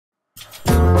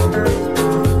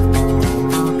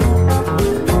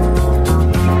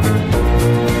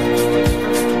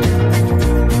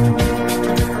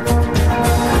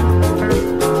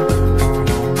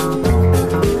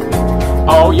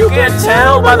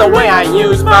the way I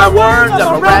use my words.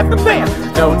 I'm a rapping fan,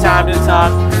 no time to talk,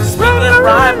 spinning a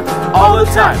rhyme all the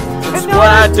time. It's what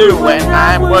I do when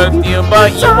I'm with you,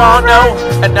 but you all know,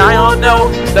 and I all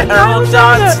know, that Earl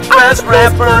John's best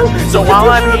rapper. So while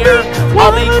I'm here,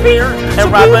 I'll be here, and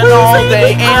rapping all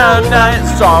day and night.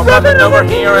 So I'm rapping over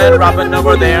here, and rapping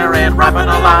over there, and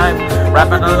rapping alive,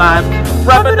 rapping alive,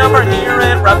 rapping over here,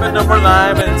 and rapping over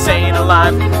live, and staying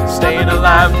alive,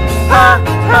 ha,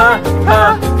 ha,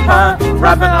 ha, ha,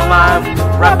 rapping alive,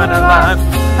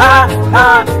 ha,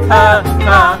 ha, ha,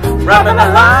 ha, rapping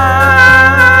alive.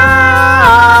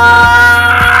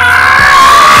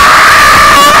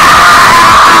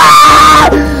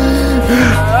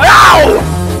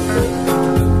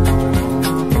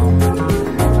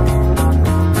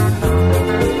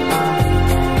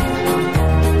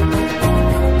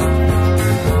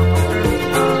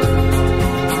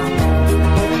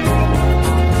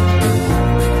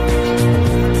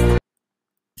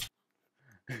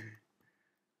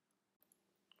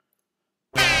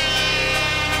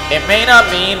 It may not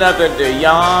mean nothing to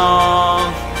y'all,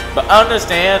 but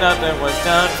understand nothing was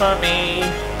done for me.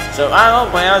 So I don't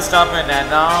plan on stopping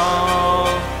at all.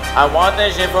 I want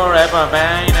this shit forever,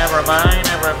 man. Never mind,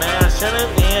 I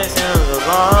shouldn't be a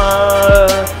silver.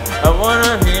 I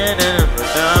wanna hear that it was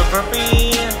done for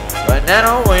me, but I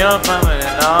don't wait on coming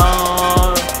at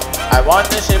all. I want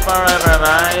this shit forever,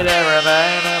 man. Never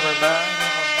mind.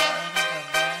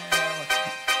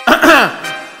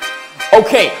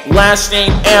 Okay, last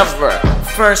name ever,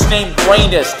 first name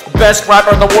greatest, best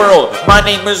rapper in the world. My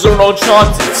name is Earl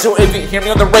Johnson, so if you hear me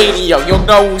on the radio, you'll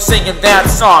know who's singing that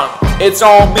song. It's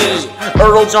all me,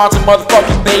 Earl Johnson,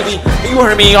 motherfucking baby. You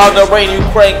heard me on the radio,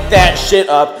 crank that shit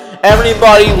up.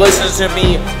 Everybody listens to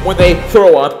me when they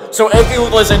throw up. So if you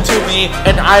listen to me,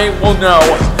 and I will know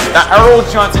that Earl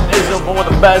Johnson is one of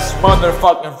the best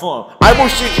motherfucking flow. I will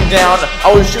shoot you down. I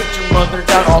will shoot your mother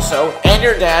down also, and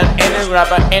your dad, and your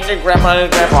grandpa, and your grandma, and your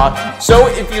grandpa. So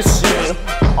if you see me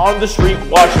on the street,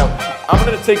 watch out. I'm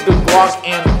gonna take the Glock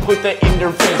and put that in your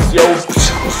face, yo.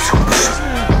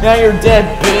 Now you're dead,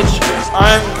 bitch.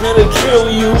 I'm gonna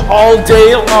kill you all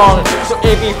day long. So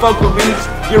if you fuck with me,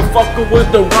 you're fucking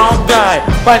with the wrong guy.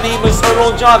 My name is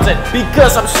Earl Johnson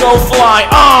because I'm so fly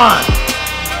on.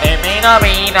 It may not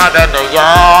mean nothing to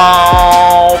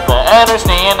y'all, but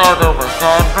understand that it was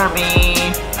done for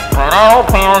me. But I don't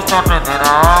plan on stopping at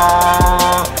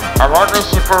all. I want this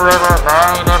shit forever,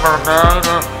 never mind.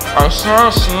 I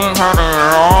sure shit having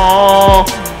it all.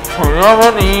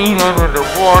 Whatever need, ever the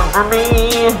one for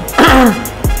me.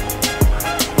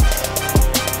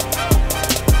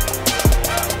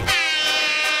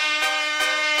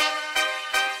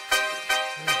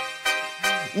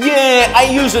 Yeah,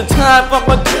 I use a type on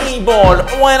my keyboard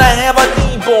when I have a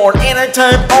keyboard, and I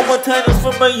type all my titles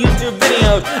for my YouTube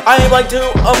videos. I like to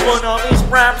upload all these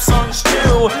rap songs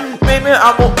too. Maybe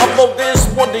I will upload this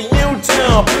one to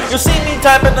YouTube. You'll see me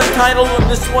typing the title of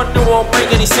this one, it won't make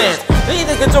any sense. Do you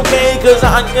think it's okay? Cause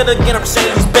I'm gonna get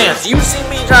Mercedes Benz. You see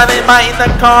me driving by in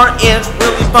the car, it's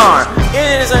really far.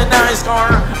 It is a nice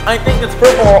car, I think it's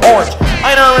purple or orange.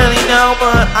 I don't really know,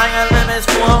 but I got limits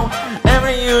flow.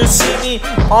 Every you see me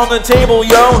on the table,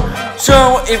 yo.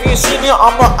 So if you see me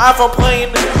on the iPhone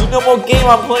playing, you know what game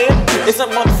I'm playing? It's a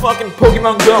motherfucking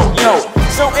Pokemon Go, yo.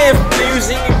 So if you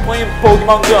see me playing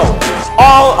Pokemon Go,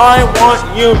 all I want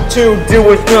you to do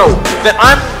is know that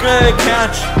I'm gonna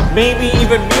catch maybe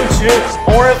even Mewtwo,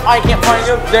 or if I can't find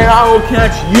you, then I will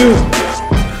catch you.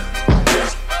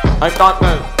 I thought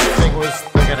the thing was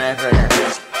gonna end right here.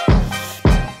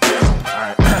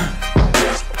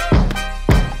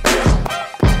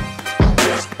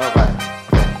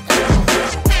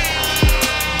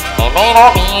 May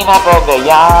not mean nothing to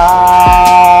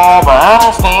y'all, but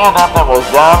understand that that was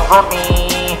done for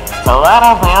me. So I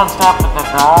don't plan on stopping the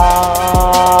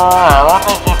door. I love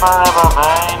this shit forever,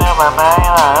 man, never mind.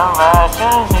 I don't know,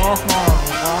 just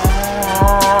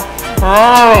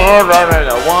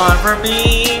the one for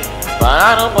me, but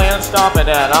I don't plan on stopping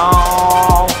at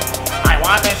all. I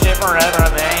want this shit forever,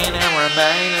 man, never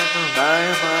mind.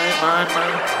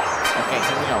 Okay,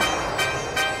 here we go.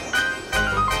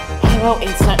 Hello,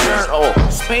 it's the Earl,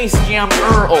 Space Jam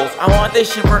Earls. I want this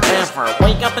shit forever.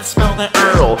 Wake up and smell the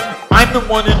Earl. I'm the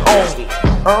one and only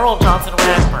Earl Johnson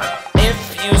rapper. If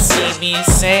you see me,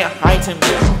 say hi to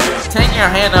me. Take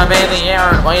your hand up in the air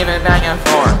and wave it back and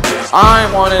forth. I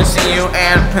want to see you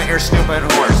and put your stupid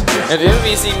horse. And if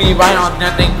you see me write on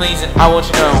nothing, please, I want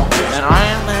you to know that I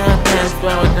am the best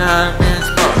boy with this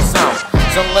book.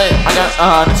 So lit. I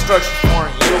got an instruction for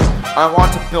you. I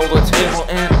want to build a table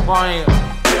in my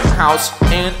house,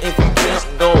 and if you can't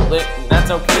build it,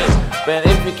 that's okay. But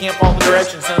if you can't follow the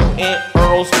directions, so it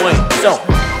Earl's way. So,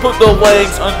 put the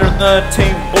legs under the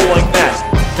table like that.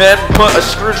 Then put a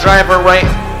screwdriver right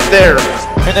there.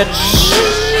 And then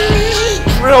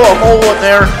drill a hole in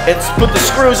there and put the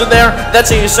screws in there. That's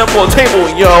how you assemble a table,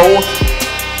 yo.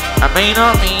 I may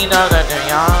not mean nothing to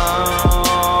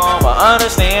y'all, but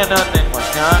understand nothing was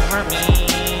done for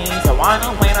me. So I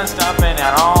don't plan on stopping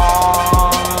at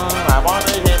all. I want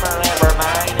to never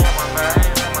mind.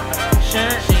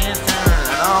 Sure, she's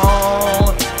turning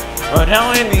on. But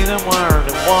now it needs a word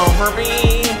to want for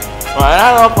me. But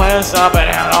I don't plan on stopping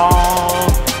at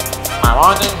all. I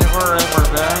want to never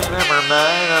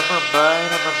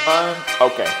mind.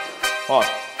 Okay, hold on.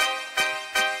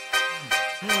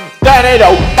 That ain't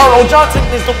no. Earl Johnson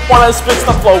is the one that spits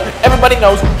the flow. Everybody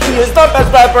knows he is the best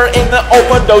rapper in the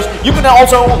open dose. You can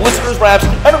also listen to his raps.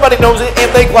 Everybody knows it and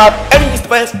they clap. And he's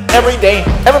the best every day.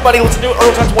 Everybody listen to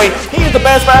Earl Johnson's way. He is the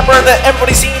best rapper that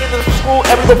everybody's seen in the school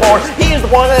ever before. He is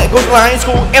the one that goes to the high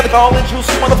school and the college. You'll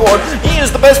see him on the floor. He is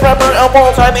the best rapper of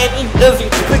all time, and he does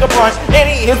pick up rhymes. And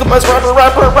he is the best rapper.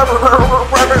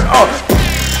 Oh.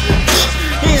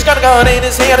 He's got a gun in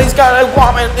his hand, he's got a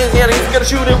bomb in his hand, he's gonna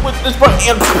shoot it with his front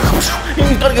hand.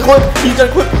 He's gonna get clipped, he's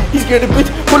gonna clip, he's gonna put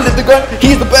it in the gun.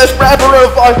 He's the best rapper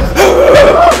of all.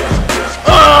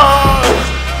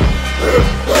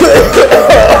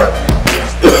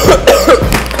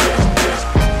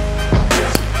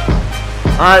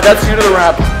 Alright, that's the end of the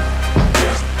rap.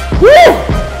 Woo!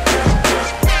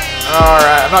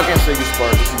 Alright, I'm not gonna say this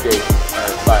part, this is gay.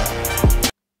 Alright, bye.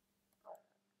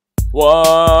 Whoa,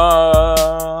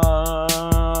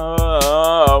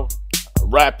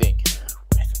 rapping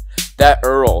with that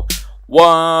Earl.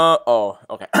 Whoa, oh,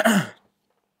 okay. I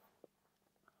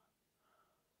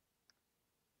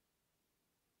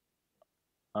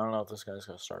don't know if this guy's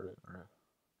got started or not.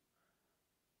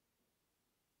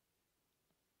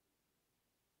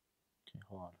 Okay,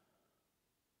 hold on.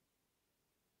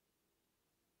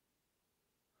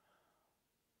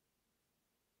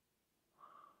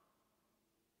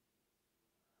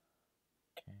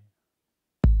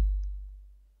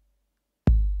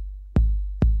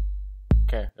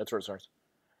 Okay, that's where it starts.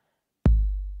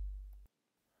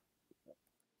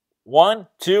 1,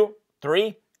 2,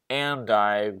 3, and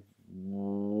I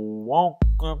won't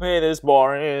compare this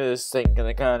boring. Is thinking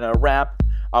I kinda rap.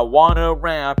 I wanna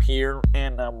rap here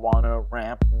and I wanna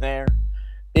rap there.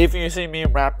 If you see me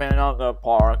rapping on the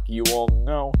park, you will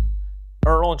know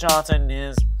Earl Johnson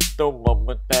is the one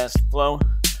with best flow.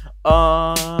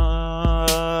 Oh,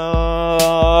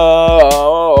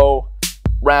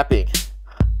 rapping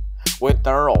with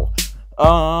Earl.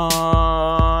 Oh,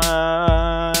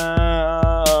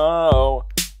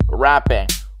 rapping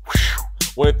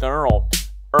with Earl.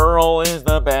 Earl is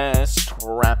the best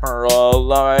rapper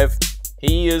alive.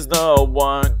 He is the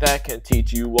one that can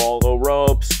teach you all the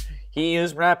ropes. He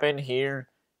is rapping here.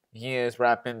 He is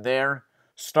rapping there.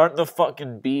 Start the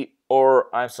fucking beat or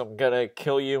I'm gonna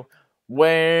kill you.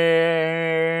 Where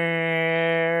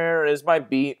is my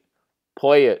beat?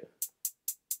 Play it.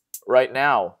 Right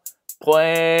now.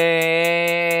 Play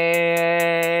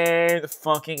the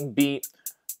fucking beat.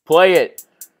 Play it.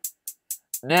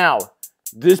 Now,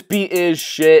 this beat is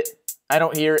shit. I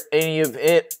don't hear any of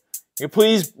it. Can you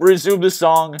please resume the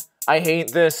song? I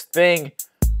hate this thing.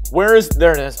 Where is...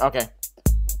 There it is. Okay.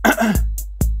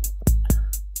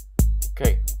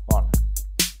 Okay, hold on.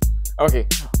 Okay.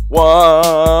 Whoa.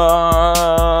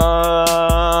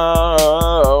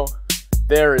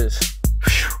 There it is.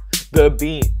 The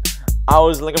beat. I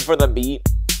was looking for the beat.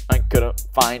 I couldn't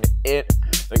find it.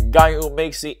 The guy who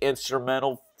makes the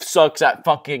instrumental sucks at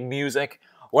fucking music.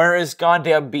 Where is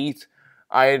goddamn beat?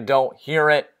 I don't hear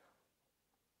it.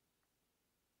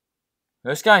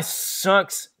 This guy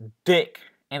sucks dick.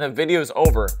 And the video's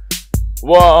over.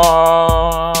 Whoa.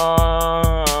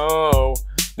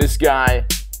 This guy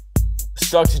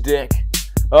sucks dick.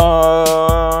 Oh.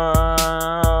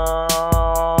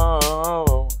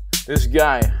 This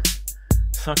guy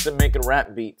sucks at making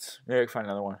rap beats. Maybe I can find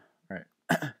another one. Alright.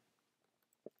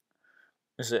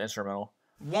 This is an instrumental.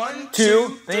 1,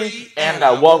 2, 3, and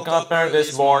I woke up there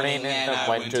this morning and I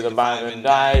went to the bar and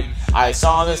died. I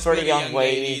saw this pretty young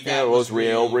lady that was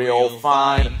real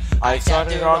fine. I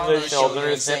touched her on the shoulder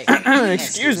and said,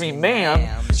 excuse me,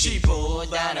 ma'am. She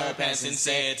pulled down her pants and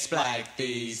said, spike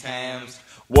these hams.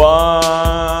 Whoa.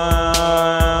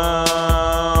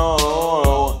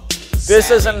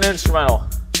 This is an instrumental.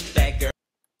 That girl.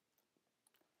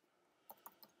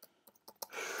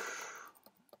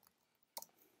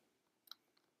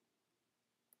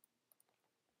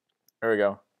 There we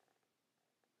go.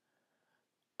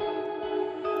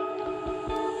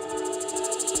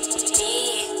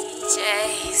 DJ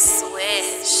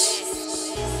Swish.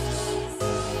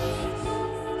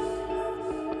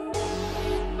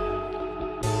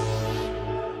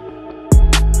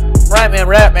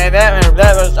 Rap man,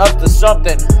 that was up to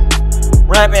something.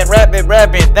 Rap man,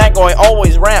 that guy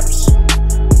always raps.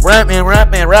 Rap man,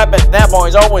 that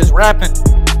boy's always rapping.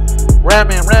 Rap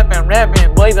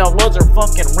man, play down loads of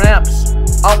fucking raps.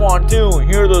 I want to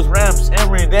hear those raps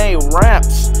every day.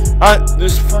 Raps.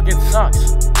 This fucking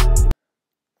sucks.